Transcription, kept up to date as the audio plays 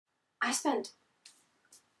I spent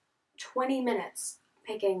 20 minutes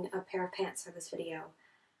picking a pair of pants for this video,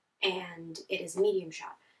 and it is a medium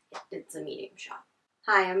shot. It's a medium shot.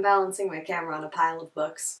 Hi, I'm balancing my camera on a pile of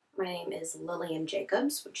books. My name is Lillian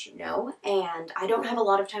Jacobs, which you know, and I don't have a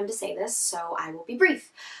lot of time to say this, so I will be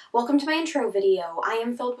brief. Welcome to my intro video. I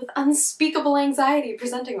am filled with unspeakable anxiety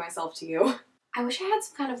presenting myself to you. I wish I had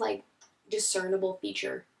some kind of, like, discernible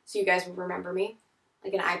feature so you guys would remember me.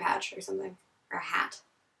 Like an eye patch or something. Or a hat.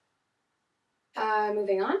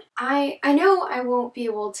 Moving on. I know I won't be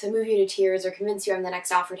able to move you to tears or convince you I'm the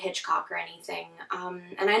next Alfred Hitchcock or anything,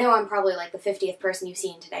 and I know I'm probably like the 50th person you've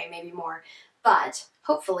seen today, maybe more, but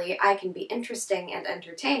hopefully I can be interesting and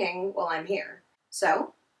entertaining while I'm here.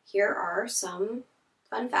 So, here are some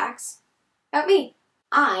fun facts about me.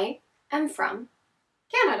 I am from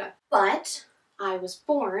Canada, but I was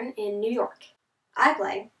born in New York. I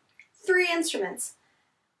play 3 instruments,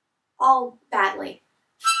 all badly.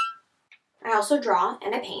 I also draw,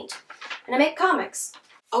 and I paint, and I make comics.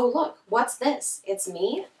 Oh look, what's this? It's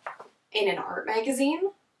me in an art magazine?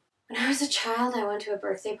 When I was a child, I went to a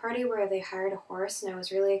birthday party where they hired a horse, and I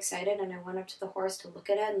was really excited, and I went up to the horse to look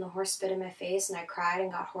at it, and the horse spit in my face, and I cried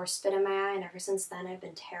and got horse spit in my eye, and ever since then I've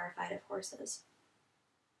been terrified of horses.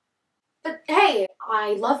 But hey,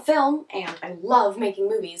 I love film, and I love making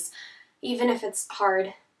movies, even if it's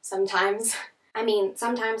hard sometimes. I mean,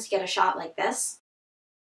 sometimes you get a shot like this.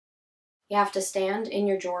 You have to stand in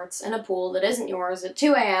your jorts in a pool that isn't yours at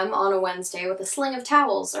 2 a.m. on a Wednesday with a sling of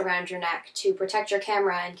towels around your neck to protect your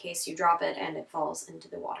camera in case you drop it and it falls into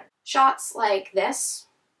the water. Shots like this,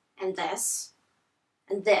 and this,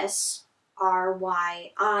 and this are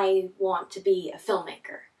why I want to be a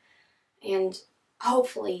filmmaker. And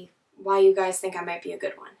hopefully why you guys think I might be a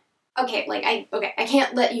good one. Okay, I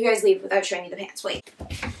can't let you guys leave without showing you the pants. Wait,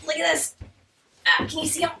 look at this. Can you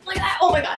see them? Look at that. Oh my god.